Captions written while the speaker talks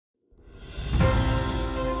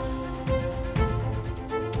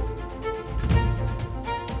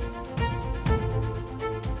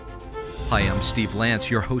Hi, I'm Steve Lance,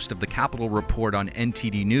 your host of the Capitol Report on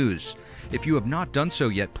NTD News. If you have not done so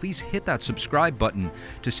yet, please hit that subscribe button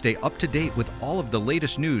to stay up to date with all of the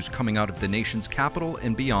latest news coming out of the nation's capital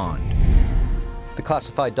and beyond. The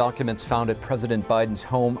classified documents found at President Biden's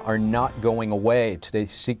home are not going away. Today,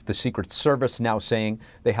 the Secret Service now saying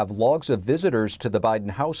they have logs of visitors to the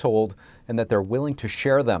Biden household and that they're willing to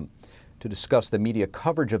share them. To discuss the media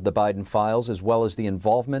coverage of the Biden files, as well as the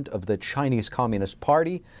involvement of the Chinese Communist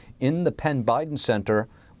Party in the Penn Biden Center,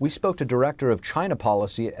 we spoke to Director of China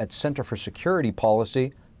Policy at Center for Security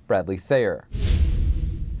Policy, Bradley Thayer.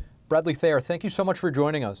 Bradley Thayer, thank you so much for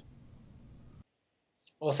joining us.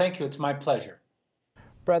 Well, thank you. It's my pleasure.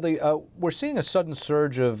 Bradley, we're seeing a sudden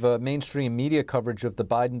surge of mainstream media coverage of the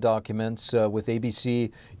Biden documents, with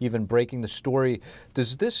ABC even breaking the story.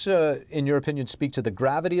 Does this, in your opinion, speak to the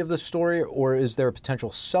gravity of the story, or is there a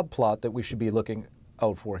potential subplot that we should be looking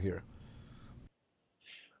out for here?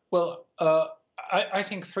 Well, I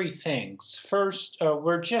think three things. First,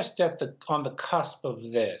 we're just on the cusp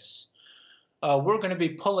of this. We're going to be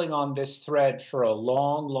pulling on this thread for a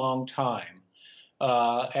long, long time.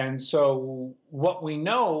 And so what we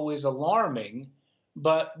know is alarming,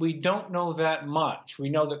 but we don't know that much. We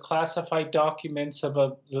know that classified documents of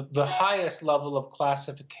the highest level of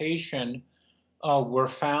classification were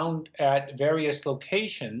found at various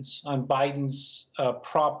locations on Biden's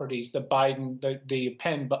properties, the Penn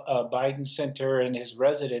Biden Center and his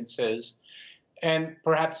residences, and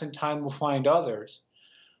perhaps in time we'll find others.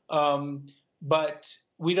 But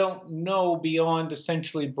we don't know beyond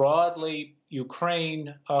essentially broadly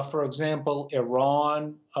Ukraine, for example,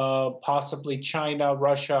 Iran, possibly China,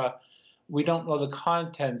 Russia. We don't know the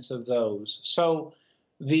contents of those. So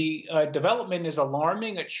the development is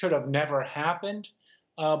alarming. It should have never happened,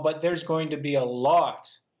 but there's going to be a lot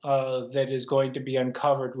that is going to be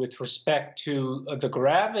uncovered with respect to the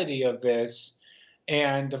gravity of this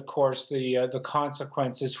and, of course, the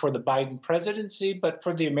consequences for the Biden presidency, but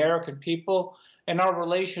for the American people and our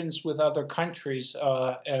relations with other countries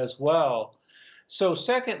as well. So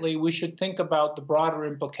secondly, we should think about the broader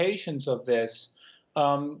implications of this.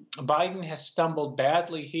 Biden has stumbled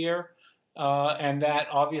badly here, and that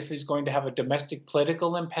obviously is going to have a domestic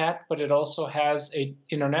political impact, but it also has an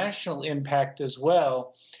international impact as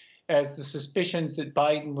well, as the suspicions that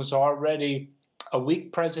Biden was already a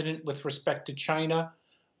weak president with respect to China,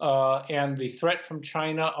 and the threat from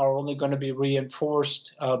China are only going to be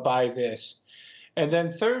reinforced by this. And then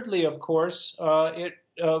thirdly, of course, it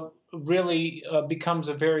really becomes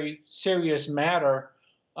a very serious matter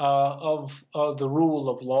of the rule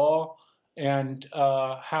of law and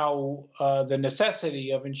how the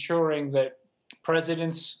necessity of ensuring that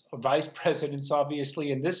presidents, or vice presidents,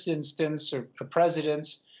 obviously in this instance, or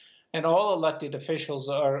presidents, and all elected officials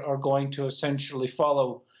are going to essentially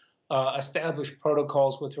follow established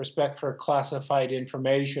protocols with respect for classified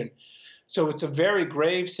information. So it's a very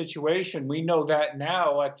grave situation. We know that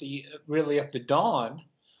now at the dawn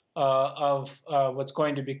of what's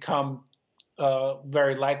going to become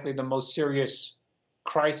very likely the most serious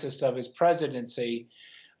crisis of his presidency.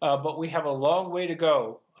 But we have a long way to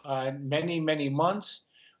go, many, many months,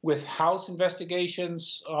 with House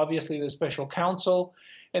investigations, obviously the special counsel,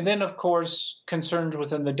 and then, of course, concerns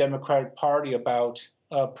within the Democratic Party about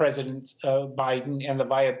President Biden and the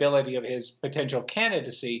viability of his potential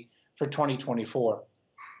candidacy for 2024.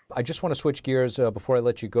 I just want to switch gears before I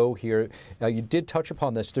let you go here. You did touch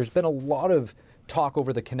upon this. There's been a lot of talk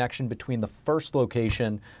over the connection between the first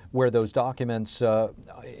location where those documents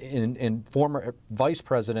in former Vice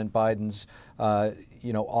President Biden's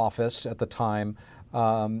office at the time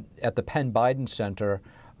at the Penn Biden Center.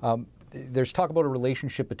 There's talk about a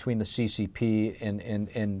relationship between the CCP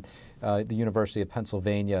and the University of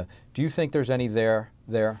Pennsylvania. Do you think there's any there?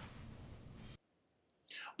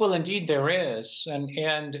 Well, indeed there is,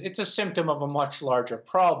 and it's a symptom of a much larger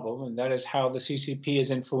problem, and that is how the CCP has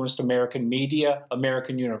influenced American media,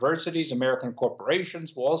 American universities, American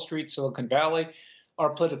corporations, Wall Street, Silicon Valley, our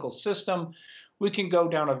political system. We can go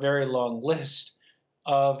down a very long list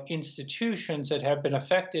of institutions that have been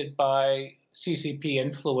affected by CCP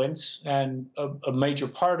influence, and a major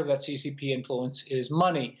part of that CCP influence is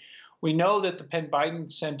money. We know that the Penn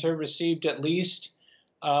Biden Center received at least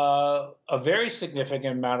a very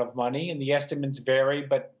significant amount of money, and the estimates vary,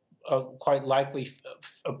 but quite likely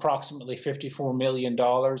approximately $54 million,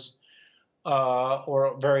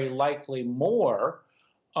 or very likely more,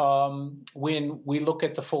 when we look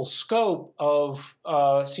at the full scope of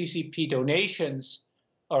CCP donations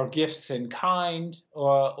or gifts in kind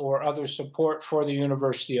or other support for the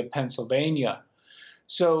University of Pennsylvania.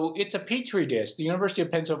 So it's a petri dish. The University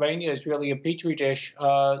of Pennsylvania is really a petri dish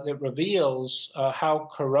that reveals how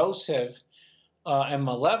corrosive and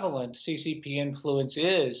malevolent CCP influence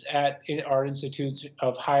is at our institutes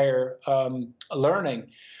of higher learning.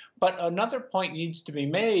 But another point needs to be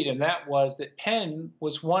made, and that was that Penn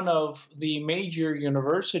was one of the major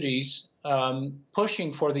universities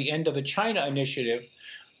pushing for the end of the China initiative,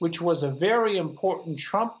 which was a very important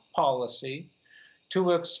Trump policy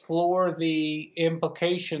to explore the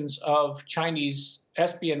implications of Chinese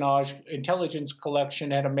espionage intelligence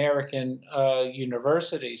collection at American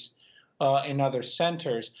universities and other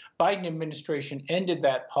centers. Biden administration ended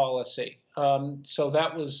that policy. So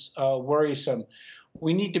that was worrisome.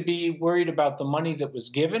 We need to be worried about the money that was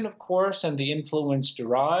given, of course, and the influence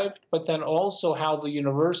derived, but then also how the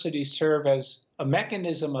universities serve as a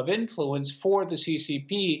mechanism of influence for the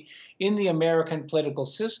CCP in the American political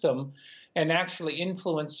system and actually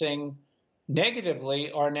influencing negatively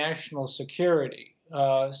our national security.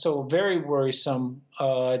 So very worrisome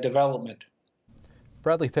development.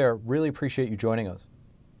 Bradley Thayer, really appreciate you joining us.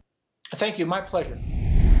 Thank you. My pleasure.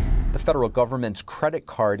 The federal government's credit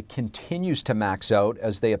card continues to max out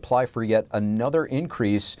as they apply for yet another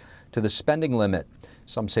increase to the spending limit.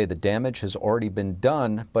 Some say the damage has already been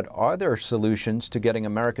done, but are there solutions to getting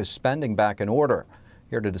America's spending back in order?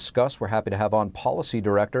 Here to discuss, we're happy to have on Policy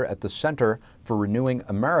Director at the Center for Renewing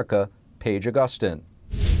America, Paige Agostin.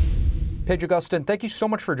 Paige Agostin, thank you so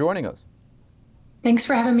much for joining us. Thanks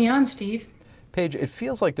for having me on, Steve. Paige, it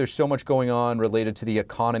feels like there's so much going on related to the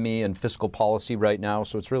economy and fiscal policy right now,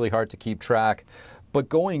 so it's really hard to keep track. But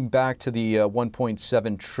going back to the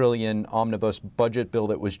 $1.7 trillion omnibus budget bill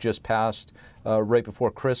that was just passed right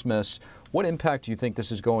before Christmas, what impact do you think this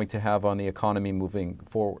is going to have on the economy moving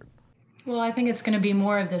forward? Well, I think it's going to be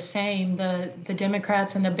more of the same. The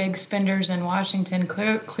Democrats and the big spenders in Washington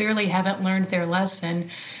clearly haven't learned their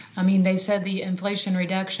lesson. I mean, they said the Inflation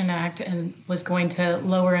Reduction Act was going to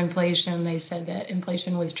lower inflation. They said that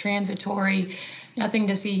inflation was transitory. Nothing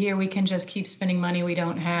to see here. We can just keep spending money we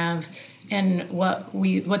don't have. And what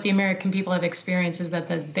the American people have experienced is that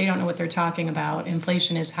they don't know what they're talking about.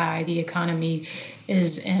 Inflation is high. The economy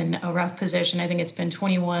is in a rough position. I think it's been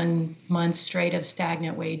 21 months straight of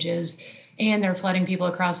stagnant wages, and they're flooding people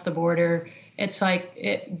across the border. It's like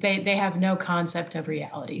they have no concept of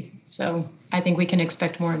reality. So I think we can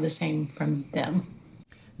expect more of the same from them.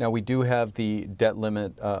 Now, we do have the debt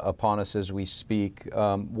limit upon us as we speak.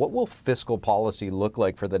 What will fiscal policy look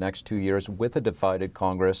like for the next 2 years with a divided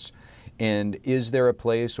Congress? And is there a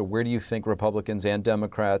place, or where do you think Republicans and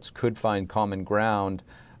Democrats could find common ground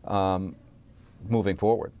moving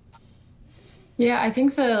forward? Yeah, I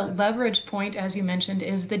think the leverage point, as you mentioned,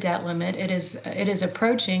 is the debt limit. It is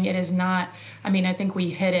approaching. It is not. I mean, I think we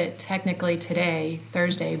hit it technically today,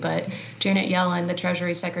 Thursday, but Janet Yellen, the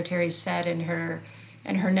Treasury Secretary, said in her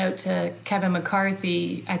note to Kevin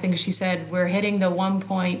McCarthy, I think she said we're hitting the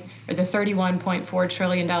 $31.4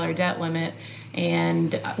 trillion debt limit,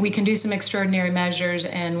 and we can do some extraordinary measures,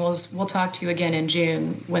 and we'll talk to you again in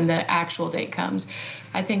June when the actual date comes.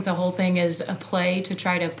 I think the whole thing is a play to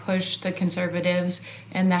try to push the conservatives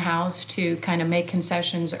in the House to kind of make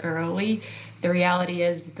concessions early. The reality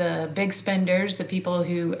is the big spenders, the people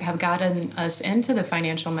who have gotten us into the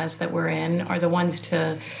financial mess that we're in, are the ones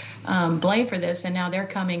to blame for this. And now they're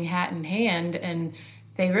coming hat in hand, and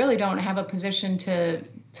they really don't have a position to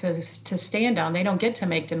stand on. They don't get to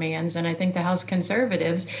make demands. And I think the House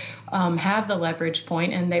conservatives have the leverage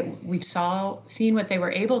point, and we've seen what they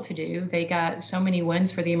were able to do. They got so many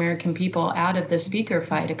wins for the American people out of the speaker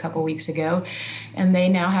fight a couple weeks ago, and they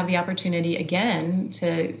now have the opportunity again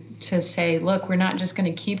to say, look, we're not just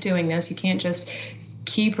going to keep doing this. You can't just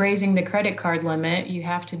keep raising the credit card limit. You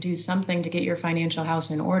have to do something to get your financial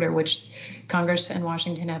house in order, which Congress and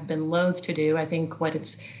Washington have been loath to do. I think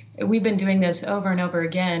we've been doing this over and over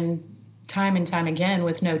again, time and time again,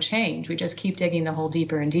 with no change. We just keep digging the hole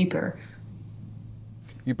deeper and deeper.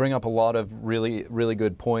 You bring up a lot of really, really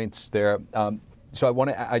good points there. So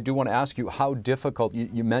I do want to ask you how difficult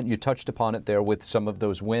you touched upon it there with some of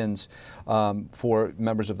those wins for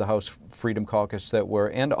members of the House Freedom Caucus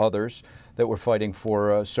and others that were fighting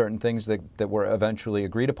for certain things that were eventually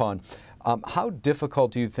agreed upon. How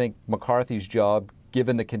difficult do you think McCarthy's job,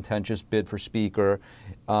 given the contentious bid for Speaker,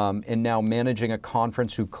 and now managing a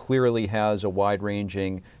conference who clearly has a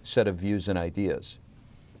wide-ranging set of views and ideas?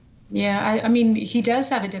 Yeah, I mean, he does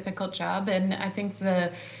have a difficult job, and I think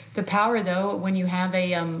the power, though, when you have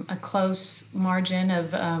a close margin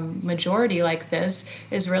of majority like this,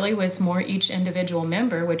 is really with each individual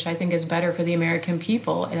member, which I think is better for the American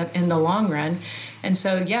people in the long run. And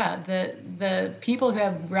so, yeah, the people who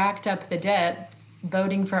have racked up the debt,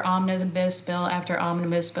 voting for omnibus bill after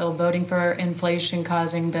omnibus bill, voting for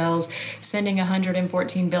inflation-causing bills, sending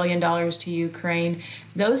 $114 billion to Ukraine.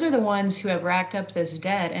 Those are the ones who have racked up this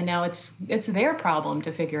debt, and now it's their problem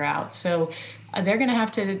to figure out. So they're going to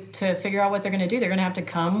have to figure out what they're going to do. They're going to have to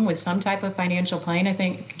come with some type of financial plan. I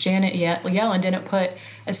think Janet Yellen didn't put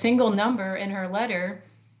a single number in her letter,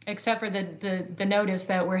 except for the notice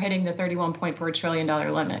that we're hitting the $31.4 trillion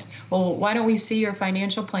limit. Well, why don't we see your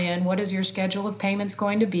financial plan? What is your schedule of payments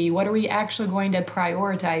going to be? What are we actually going to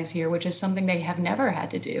prioritize here, which is something they have never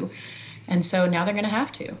had to do. And so now they're going to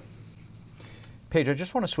have to. Paige, I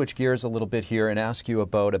just want to switch gears a little bit here and ask you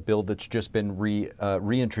about a bill that's just been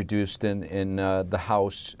reintroduced in the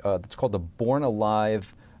House. That's called the Born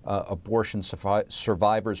Alive Abortion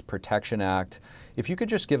Survivors Protection Act. If you could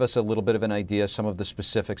just give us a little bit of an idea, some of the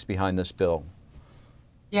specifics behind this bill.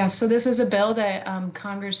 Yeah, so this is a bill that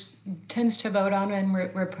Congress tends to vote on in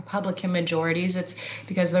Republican majorities. It's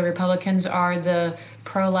because the Republicans are the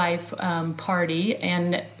pro-life party,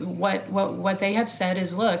 and what they have said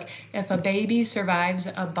is, look, if a baby survives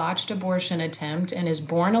a botched abortion attempt and is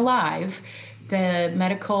born alive, the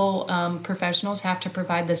medical professionals have to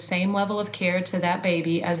provide the same level of care to that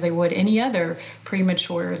baby as they would any other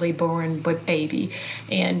prematurely born baby.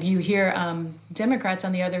 And you hear Democrats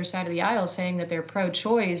on the other side of the aisle saying that they're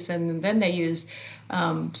pro-choice, and then they use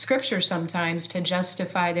scripture sometimes to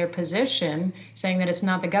justify their position, saying that it's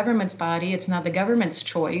not the government's body, it's not the government's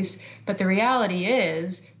choice. But the reality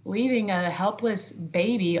is, leaving a helpless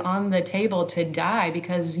baby on the table to die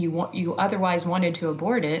because you otherwise wanted to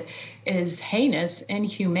abort it is heinous,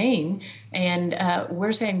 inhumane. And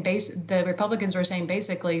we're saying the Republicans are saying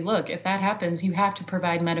basically, look, if that happens, you have to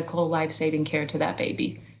provide medical life-saving care to that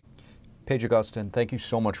baby. Paige Agostin, thank you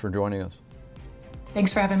so much for joining us.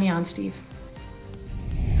 Thanks for having me on, Steve.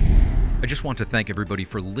 I just want to thank everybody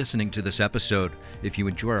for listening to this episode. If you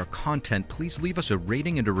enjoy our content, please leave us a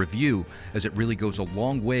rating and a review, as it really goes a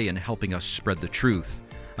long way in helping us spread the truth.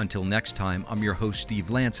 Until next time, I'm your host,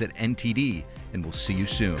 Steve Lance at NTD, and we'll see you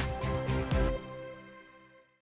soon.